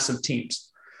massive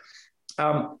teams.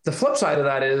 The flip side of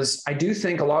that is I do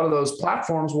think a lot of those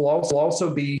platforms will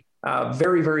also be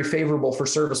very, very favorable for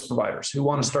service providers who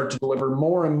want to start to deliver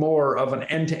more and more of an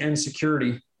end-to-end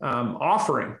security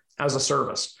offering as a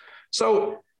service.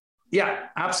 So yeah,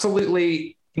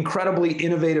 absolutely incredibly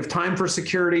innovative time for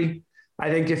security. I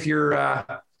think if you're,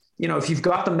 if you've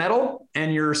got the metal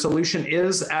and your solution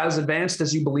is as advanced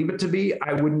as you believe it to be,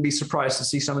 I wouldn't be surprised to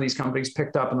see some of these companies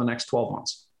picked up in the next 12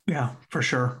 months. Yeah, for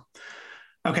sure.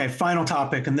 Okay, final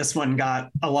topic, and this one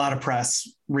got a lot of press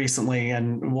recently,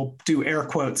 and we'll do air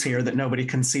quotes here that nobody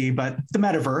can see, but the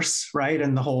metaverse, right,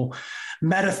 and the whole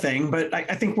meta thing. But I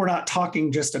think we're not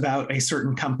talking just about a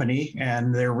certain company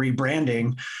and their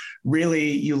rebranding. Really,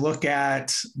 you look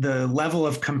at the level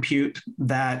of compute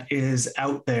that is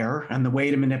out there and the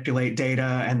way to manipulate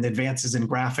data and the advances in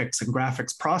graphics and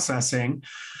graphics processing.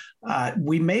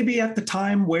 We may be at the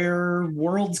time where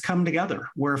worlds come together,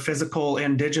 where physical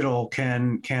and digital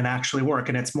can actually work,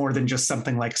 and it's more than just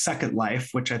something like Second Life,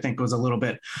 which I think was a little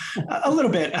bit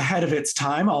ahead of its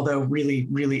time, although really,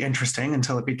 really interesting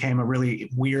until it became a really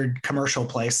weird commercial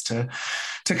place to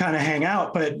kind of hang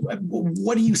out. But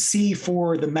what do you see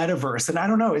for the metaverse? And I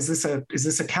don't know, is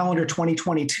this a calendar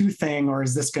 2022 thing, or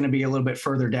is this going to be a little bit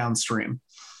further downstream?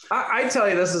 I tell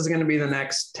you, this is going to be the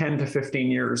next 10 to 15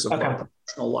 years of our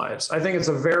professional lives. I think it's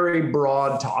a very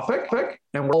broad topic,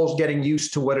 and we're all getting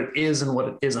used to what it is and what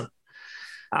it isn't.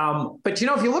 But,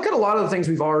 if you look at a lot of the things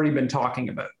we've already been talking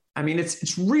about, I mean,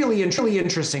 it's really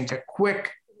interesting to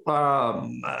quick,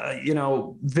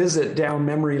 visit down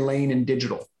memory lane in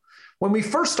digital. When we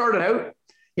first started out,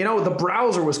 the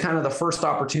browser was kind of the first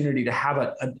opportunity to have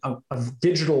a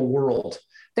digital world.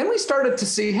 Then we started to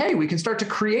see, hey, we can start to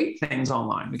create things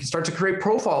online. We can start to create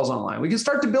profiles online. We can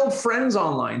start to build friends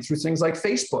online through things like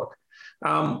Facebook.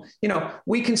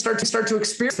 We can start to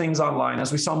experience things online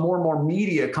as we saw more and more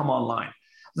media come online.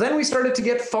 Then we started to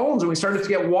get phones and we started to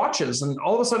get watches. And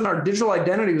all of a sudden, our digital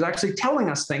identity was actually telling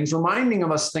us things, reminding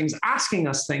of us things, asking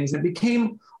us things. It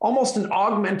became almost an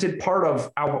augmented part of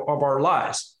our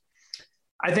lives.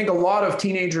 I think a lot of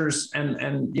teenagers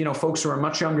and folks who are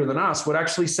much younger than us would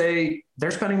actually say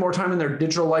they're spending more time in their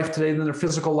digital life today than their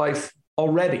physical life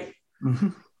already. Mm-hmm.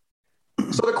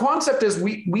 So the concept is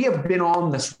we have been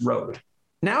on this road.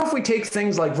 Now, if we take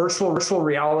things like virtual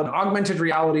reality, augmented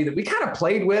reality that we kind of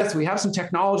played with, we have some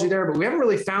technology there, but we haven't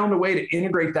really found a way to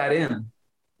integrate that in.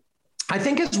 I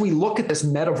think as we look at this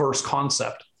metaverse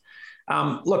concept,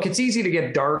 look, it's easy to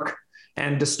get dark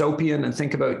and dystopian and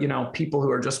think about, people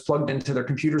who are just plugged into their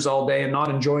computers all day and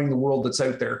not enjoying the world that's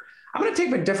out there. I'm going to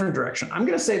take a different direction. I'm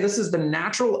going to say this is the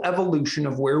natural evolution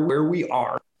of where we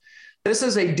are. This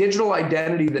is a digital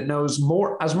identity that knows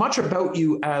as much about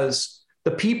you as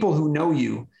the people who know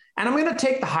you. And I'm going to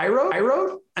take the high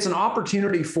road as an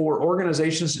opportunity for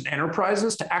organizations and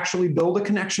enterprises to actually build a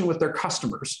connection with their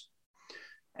customers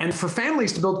and for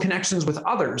families to build connections with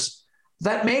others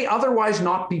that may otherwise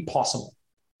not be possible,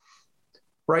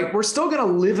 right? We're still going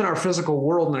to live in our physical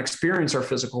world and experience our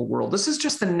physical world. This is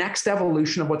just the next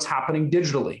evolution of what's happening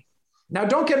digitally. Now,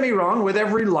 don't get me wrong, with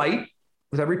every light,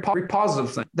 with every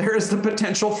positive thing, there is the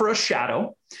potential for a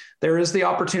shadow. There is the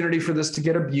opportunity for this to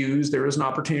get abused. There is an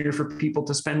opportunity for people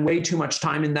to spend way too much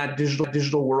time in that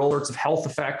digital world, sorts of health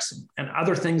effects and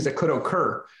other things that could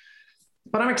occur.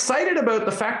 But I'm excited about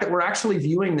the fact that we're actually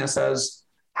viewing this as,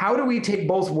 how do we take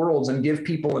both worlds and give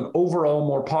people an overall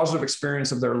more positive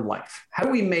experience of their life? How do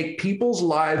we make people's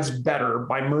lives better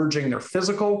by merging their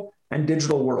physical and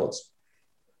digital worlds?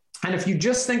 And if you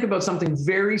just think about something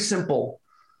very simple,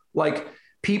 like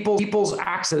people's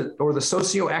access or the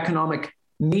socioeconomic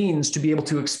means to be able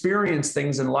to experience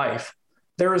things in life,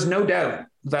 there is no doubt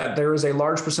that there is a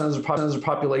large percentage of the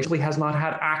population who has not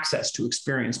had access to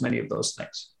experience many of those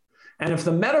things. And if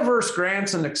the metaverse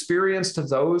grants an experience to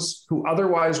those who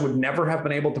otherwise would never have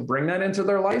been able to bring that into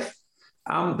their life,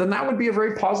 then that would be a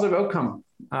very positive outcome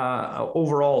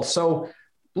overall. So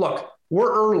look,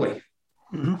 we're early.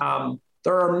 Mm-hmm.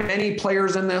 There are many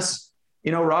players in this.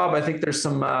 Rob, I think there's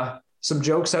some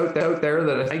jokes out there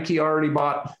that Nike already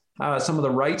bought some of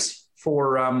the rights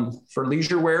for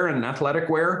leisure wear and athletic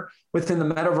wear within the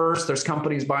metaverse. There's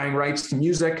companies buying rights to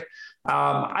music.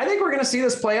 I think we're going to see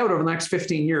this play out over the next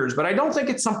 15 years, but I don't think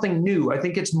it's something new. I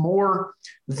think it's more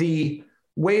the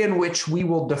way in which we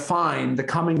will define the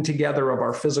coming together of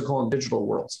our physical and digital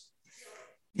worlds.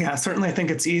 Yeah, certainly. I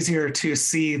think it's easier to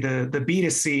see the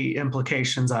B2C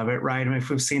implications of it, right? I mean,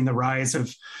 if we've seen the rise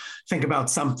of, think about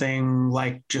something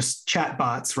like just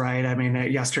chatbots, right? I mean,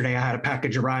 yesterday I had a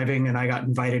package arriving and I got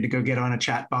invited to go get on a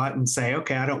chatbot and say,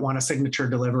 okay, I don't want a signature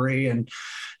delivery. And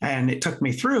it took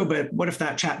me through, but what if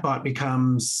that chatbot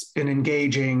becomes an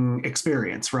engaging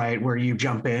experience, right? Where you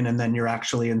jump in and then you're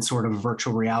actually in sort of a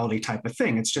virtual reality type of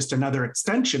thing. It's just another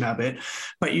extension of it.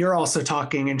 But you're also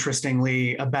talking,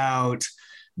 interestingly, about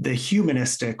the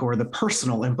humanistic or the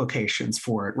personal implications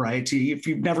for it, right? If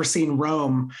you've never seen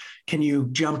Rome, can you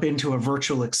jump into a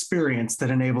virtual experience that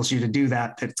enables you to do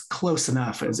that, that's close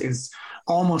enough, is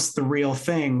almost the real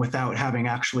thing without having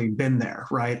actually been there,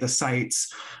 right? The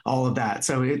sites, all of that.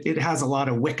 So it has a lot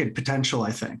of wicked potential,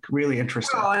 I think. Really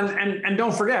interesting. Well, and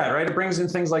don't forget, right? It brings in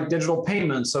things like digital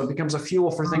payments. So it becomes a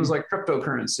fuel for things like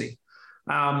cryptocurrency.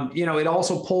 It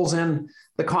also pulls in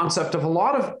the concept of a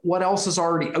lot of what else is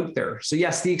already out there. So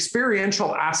yes, the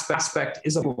experiential aspect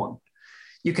is a one.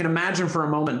 You can imagine for a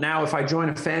moment now, if I join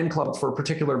a fan club for a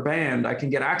particular band, I can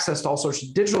get access to all sorts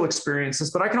of digital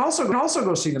experiences, but I can also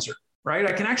go see them, right?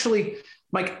 I can actually,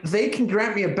 they can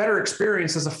grant me a better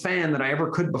experience as a fan than I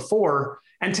ever could before.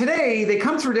 And today they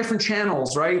come through different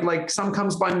channels, right? Like some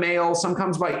comes by mail, some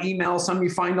comes by email, some you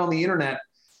find on the internet.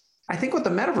 I think what the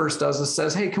metaverse does is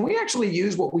says, hey, can we actually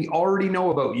use what we already know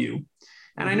about you?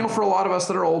 And I know for a lot of us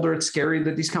that are older, it's scary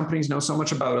that these companies know so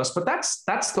much about us, but that's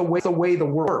the way the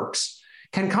world works.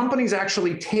 Can companies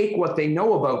actually take what they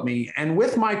know about me and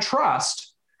with my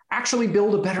trust, actually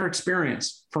build a better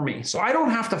experience for me? So I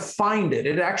don't have to find it.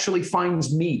 It actually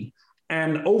finds me.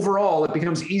 And overall, it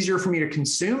becomes easier for me to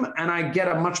consume and I get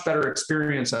a much better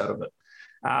experience out of it.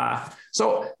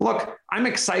 So look, I'm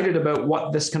excited about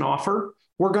what this can offer.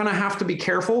 We're going to have to be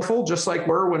careful, just like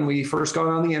we were when we first got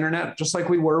on the internet, just like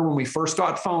we were when we first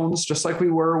got phones, just like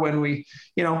we were when we,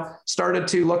 started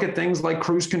to look at things like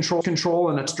cruise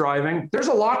control and its driving. There's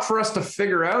a lot for us to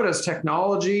figure out as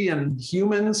technology and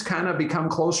humans kind of become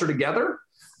closer together.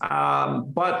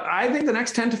 But I think the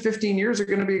next 10 to 15 years are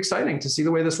going to be exciting to see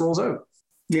the way this rolls out.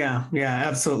 Yeah,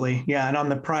 absolutely. Yeah. And on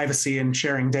the privacy and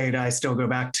sharing data, I still go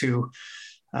back to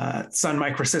Sun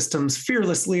Microsystems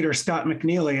fearless leader Scott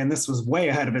McNealy, and this was way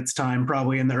ahead of its time,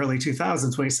 probably in the early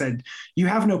 2000s, when he said, "You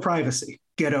have no privacy.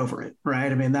 Get over it."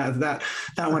 Right? I mean, that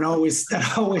one always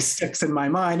sticks in my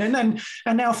mind. And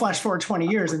now flash forward 20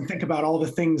 years and think about all the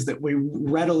things that we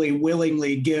readily,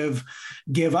 willingly give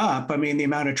up. I mean, the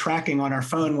amount of tracking on our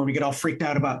phone when we get all freaked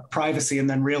out about privacy and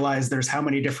then realize there's how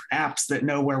many different apps that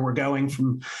know where we're going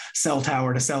from cell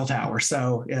tower to cell tower.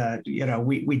 So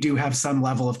we do have some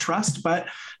level of trust, but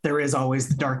there is always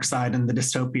the dark side and the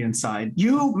dystopian side.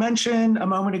 You mentioned a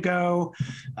moment ago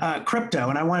crypto,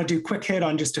 and I want to do a quick hit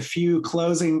on just a few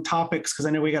closing topics because I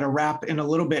know we got to wrap in a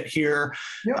little bit here.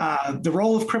 Yep. The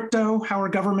role of crypto, how are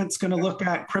governments going to look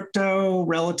at crypto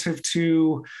relative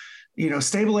to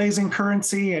stabilizing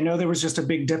currency? I know there was just a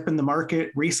big dip in the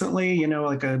market recently,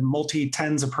 like a multi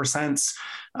tens of percents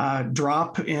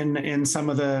drop in some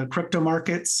of the crypto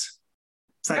markets.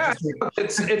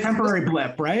 It's a temporary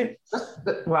blip, right?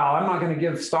 Well, I'm not going to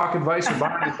give stock advice or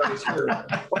buying advice here.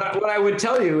 What I would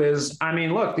tell you is, I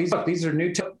mean, look, these are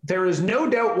new. There is no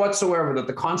doubt whatsoever that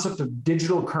the concept of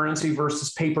digital currency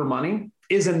versus paper money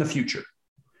is in the future.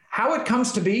 How it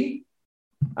comes to be,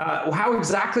 how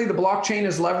exactly the blockchain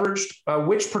is leveraged,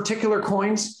 which particular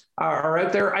coins are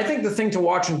out there. I think the thing to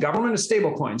watch in government is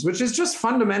stable coins, which is just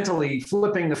fundamentally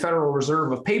flipping the Federal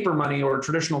Reserve of paper money or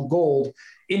traditional gold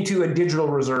into a digital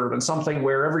reserve and something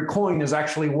where every coin is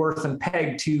actually worth and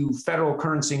pegged to federal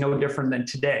currency, no different than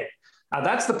today.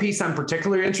 That's the piece I'm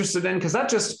particularly interested in because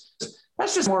that's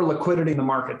just more liquidity in the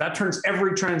market. That turns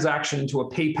every transaction into a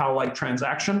PayPal-like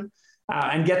transaction.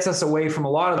 And gets us away from a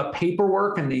lot of the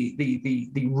paperwork and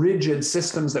the rigid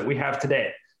systems that we have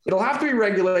today. It'll have to be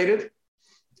regulated.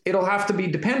 It'll have to be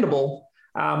dependable.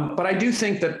 But I do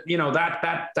think that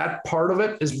that part of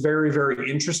it is very, very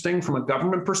interesting from a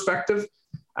government perspective.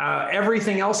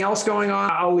 Everything else going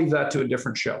on, I'll leave that to a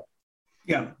different show.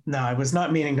 Yeah, no, I was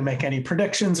not meaning to make any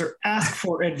predictions or ask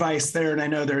for advice there. And I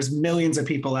know there's millions of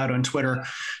people out on Twitter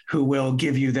who will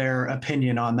give you their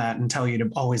opinion on that and tell you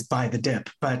to always buy the dip,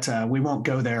 but we won't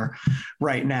go there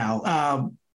right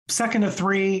now. Second of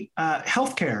three,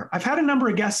 healthcare. I've had a number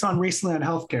of guests on recently on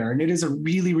healthcare, and it is a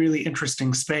really, really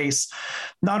interesting space,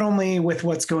 not only with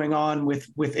what's going on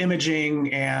with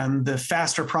imaging and the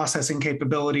faster processing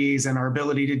capabilities and our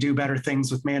ability to do better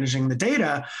things with managing the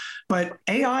data, but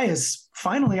AI is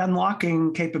finally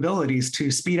unlocking capabilities to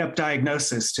speed up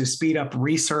diagnosis, to speed up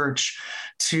research,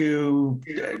 to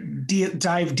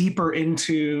dive deeper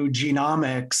into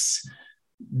genomics.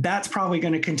 That's probably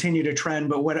going to continue to trend,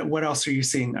 but what else are you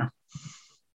seeing there?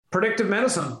 Predictive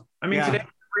medicine. I mean, today,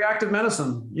 reactive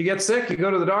medicine. You get sick, you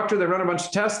go to the doctor, they run a bunch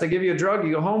of tests, they give you a drug,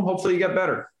 you go home, hopefully you get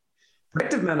better.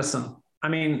 Predictive medicine. I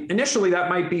mean, initially that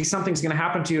might be something's going to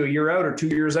happen to you a year out or 2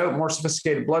 years out, more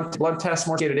sophisticated blood tests,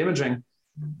 more sophisticated imaging.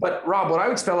 But Rob, what I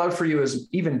would spell out for you is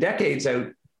even decades out.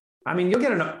 I mean, you'll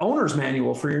get an owner's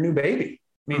manual for your new baby.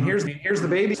 I mean, here's the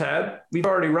baby's head. We've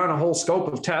already run a whole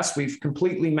scope of tests. We've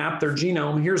completely mapped their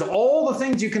genome. Here's all the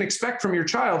things you can expect from your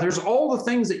child. Here's all the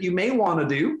things that you may want to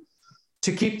do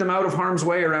to keep them out of harm's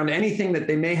way around anything that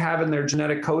they may have in their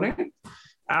genetic coding.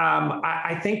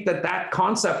 I think that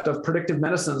concept of predictive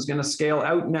medicine is going to scale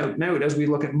out and out and out as we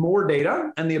look at more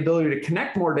data and the ability to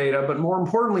connect more data, but more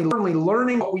importantly,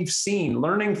 learning what we've seen,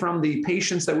 learning from the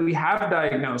patients that we have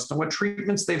diagnosed and what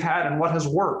treatments they've had and what has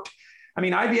worked. I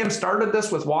mean, IBM started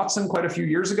this with Watson quite a few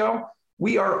years ago.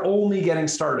 We are only getting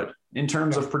started in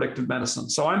terms of predictive medicine.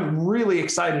 So I'm really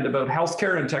excited about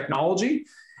healthcare and technology.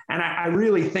 And I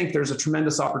really think there's a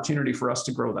tremendous opportunity for us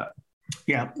to grow that.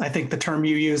 Yeah, I think the term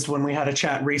you used when we had a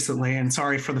chat recently, and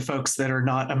sorry for the folks that are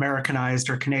not Americanized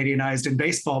or Canadianized in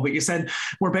baseball, but you said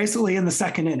we're basically in the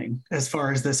second inning as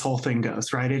far as this whole thing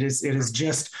goes, right? It is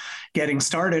just getting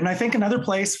started. And I think another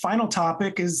place, final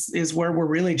topic is where we're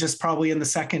really just probably in the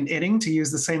second inning, to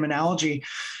use the same analogy,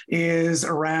 is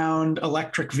around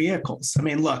electric vehicles. I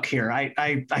mean, look here,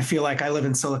 I feel like I live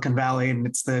in Silicon Valley and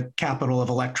it's the capital of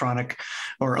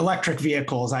electric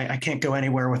vehicles. I can't go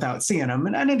anywhere without seeing them.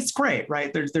 And it's great,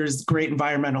 right? There's great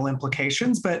environmental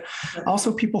implications, but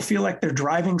also people feel like they're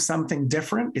driving something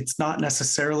different. It's not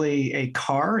necessarily a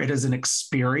car. It is an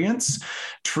experience,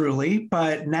 truly.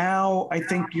 But now I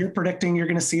think you're predicting you're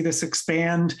going to see this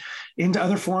expand into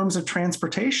other forms of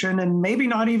transportation, and maybe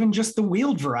not even just the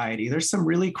wheeled variety. There's some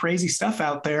really crazy stuff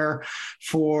out there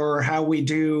for how we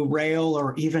do rail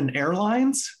or even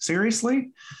airlines. Seriously?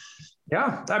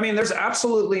 Yeah, I mean, there's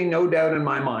absolutely no doubt in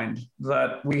my mind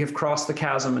that we have crossed the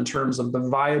chasm in terms of the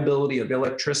viability of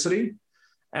electricity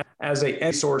as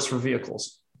a source for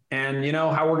vehicles. and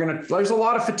how there's a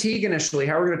lot of fatigue initially,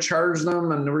 how we're going to charge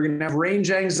them, and we're going to have range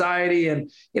anxiety.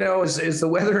 And, is the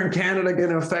weather in Canada going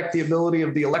to affect the ability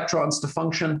of the electrons to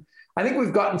function? I think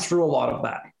we've gotten through a lot of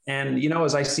that. And,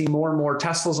 as I see more and more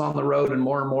Teslas on the road and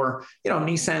more,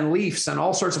 Nissan Leafs and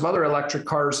all sorts of other electric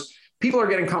cars, people are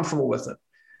getting comfortable with it.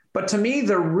 But to me,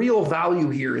 the real value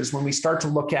here is when we start to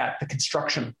look at the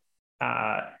construction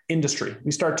industry.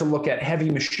 We start to look at heavy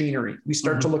machinery. We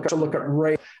start to look at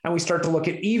rail, and we start to look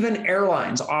at even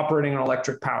airlines operating on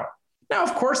electric power. Now,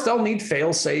 of course, they'll need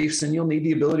fail safes, and you'll need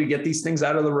the ability to get these things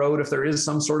out of the road if there is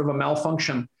some sort of a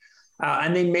malfunction.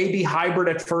 And they may be hybrid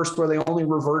at first, where they only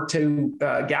revert to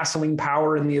gasoline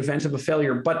power in the event of a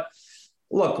failure. But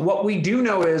look, what we do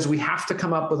know is we have to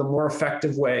come up with a more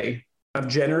effective way of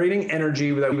generating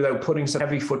energy without putting some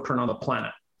heavy footprint on the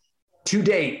planet. To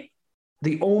date,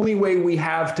 the only way we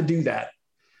have to do that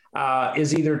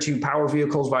is either to power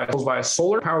vehicles via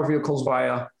solar, power vehicles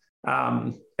via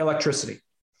electricity.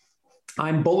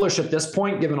 I'm bullish at this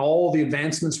point, given all the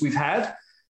advancements we've had,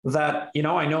 that,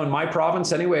 I know in my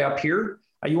province anyway, up here,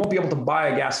 you won't be able to buy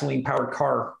a gasoline powered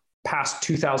car past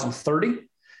 2030.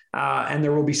 And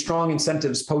there will be strong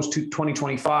incentives post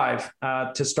 2025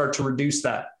 to start to reduce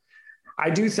that. I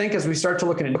do think as we start to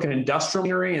look at industrial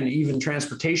machinery and even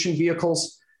transportation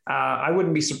vehicles, I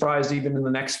wouldn't be surprised even in the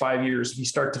next 5 years if you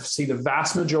start to see the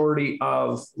vast majority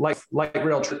of light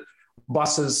rail,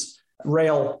 buses,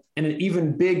 rail, and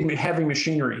even big heavy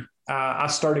machinery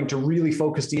us starting to really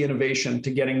focus the innovation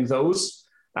to getting those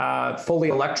fully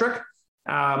electric.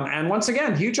 And once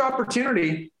again, huge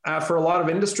opportunity for a lot of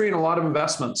industry and a lot of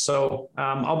investment. So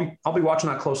I'll be watching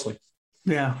that closely.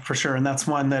 Yeah, for sure. And that's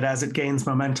one that as it gains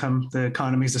momentum, the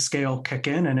economies of scale kick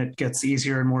in, and it gets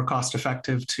easier and more cost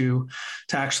effective to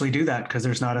actually do that because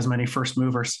there's not as many first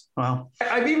movers. Wow.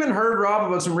 I've even heard, Rob,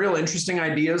 about some real interesting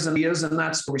ideas, and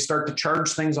that's where we start to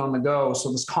charge things on the go.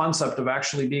 So this concept of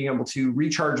actually being able to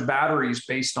recharge batteries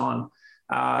based on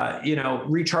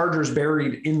rechargers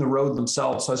buried in the road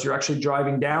themselves. So as you're actually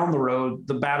driving down the road,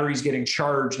 the battery's getting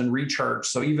charged and recharged.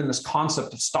 So even this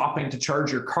concept of stopping to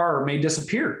charge your car may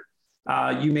disappear.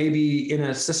 You may be in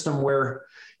a system where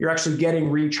you're actually getting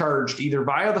recharged either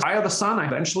via the sun.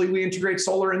 Eventually we integrate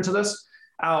solar into this,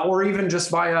 or even just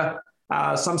via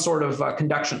some sort of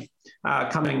conduction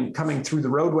coming through the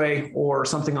roadway or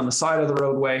something on the side of the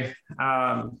roadway.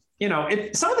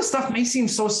 Some of the stuff may seem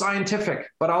so scientific,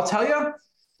 but I'll tell you,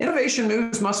 innovation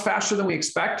moves much faster than we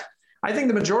expect. I think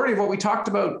the majority of what we talked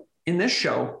about in this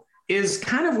show is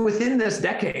kind of within this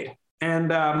decade.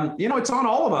 And, it's on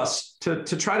all of us to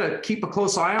try to keep a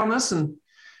close eye on this and,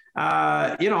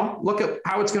 look at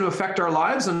how it's going to affect our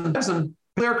lives and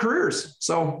their careers.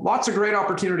 So lots of great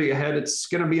opportunity ahead. It's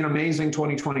going to be an amazing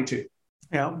 2022.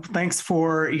 Yeah, thanks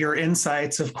for your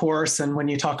insights, of course. And when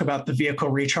you talk about the vehicle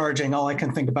recharging, all I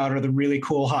can think about are the really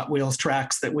cool Hot Wheels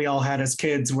tracks that we all had as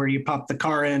kids, where you pop the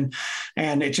car in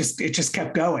and it just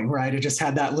kept going, right? It just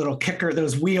had that little kicker,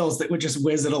 those wheels that would just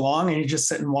whiz it along, and you just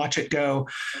sit and watch it go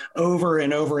over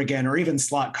and over again, or even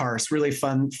slot cars, really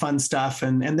fun stuff.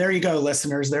 And there you go,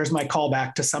 listeners. There's my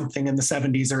callback to something in the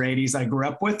 70s or 80s I grew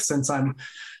up with, since I'm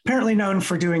apparently known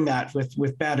for doing that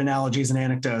with bad analogies and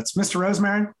anecdotes. Mr.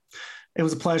 Rosemarin, it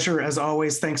was a pleasure, as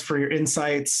always. Thanks for your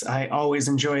insights. I always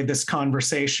enjoyed this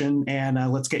conversation, and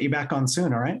let's get you back on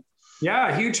soon. All right.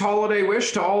 Yeah. Huge holiday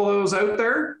wish to all those out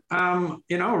there.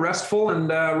 Restful and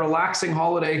relaxing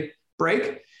holiday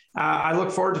break. I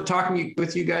look forward to talking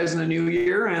with you guys in the new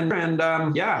year. And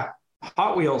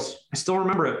Hot Wheels. I still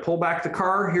remember it. Pull back the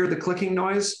car, hear the clicking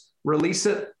noise, release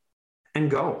it,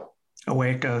 and go.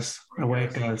 Away it goes. Away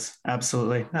it goes.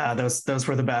 Absolutely. Those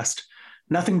were the best.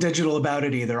 Nothing digital about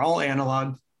it either. All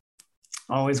analog.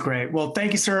 Always great. Well,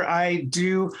 thank you, sir. I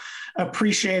do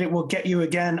appreciate it. We'll get you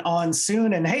again on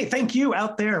soon. And hey, thank you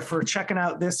out there for checking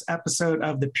out this episode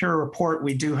of the Pure Report.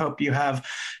 We do hope you have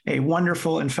a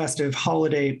wonderful and festive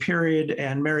holiday period,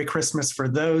 and Merry Christmas for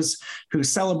those who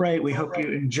celebrate. We hope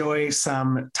you enjoy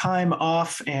some time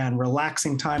off and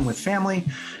relaxing time with family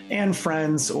and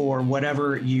friends, or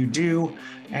whatever you do.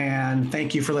 And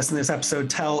thank you for listening to this episode.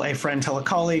 Tell a friend, tell a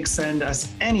colleague, send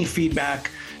us any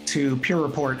feedback to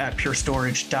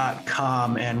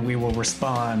purereport@purestorage.com, and we will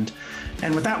respond.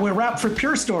 And with that, we're wrapped for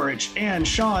Pure Storage. And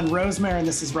Shawn, Rosemarin,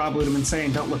 this is Rob Ludeman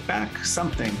saying, don't look back.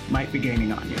 Something might be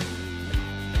gaining on you.